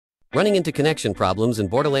Running into connection problems in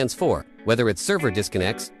Borderlands 4, whether it's server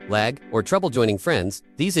disconnects, lag, or trouble joining friends,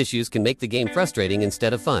 these issues can make the game frustrating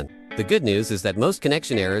instead of fun. The good news is that most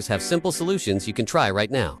connection errors have simple solutions you can try right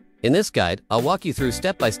now. In this guide, I'll walk you through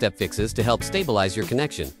step-by-step fixes to help stabilize your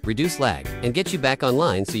connection, reduce lag, and get you back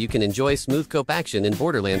online so you can enjoy smooth cope action in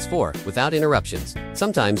Borderlands 4 without interruptions.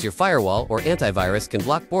 Sometimes your firewall or antivirus can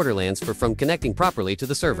block Borderlands from connecting properly to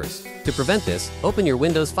the servers. To prevent this, open your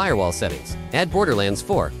Windows firewall settings, add Borderlands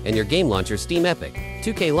 4 and your game launcher Steam Epic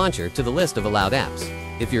 2K Launcher to the list of allowed apps.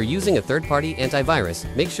 If you're using a third-party antivirus,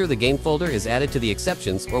 make sure the game folder is added to the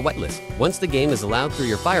exceptions or whitelist. Once the game is allowed through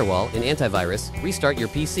your firewall and antivirus, restart your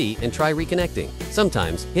PC and try reconnecting.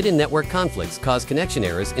 Sometimes, hidden network conflicts cause connection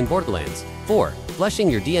errors in Borderlands 4.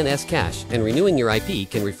 Flushing your DNS cache and renewing your IP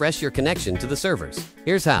can refresh your connection to the servers.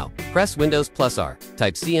 Here's how. Press Windows+R,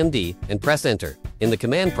 type CMD, and press Enter. In the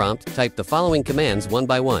command prompt, type the following commands one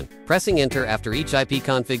by one, pressing Enter after each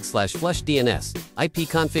ipconfig/flush DNS,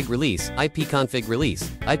 ipconfig release, ipconfig release,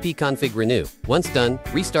 ipconfig renew. Once done,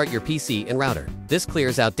 restart your PC and router. This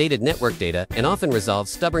clears outdated network data and often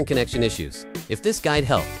resolves stubborn connection issues. If this guide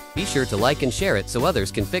helped, be sure to like and share it so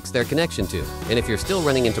others can fix their connection too. And if you're still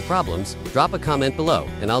running into problems, drop a comment below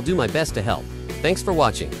and I'll do my best to help. Thanks for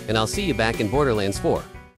watching, and I'll see you back in Borderlands 4.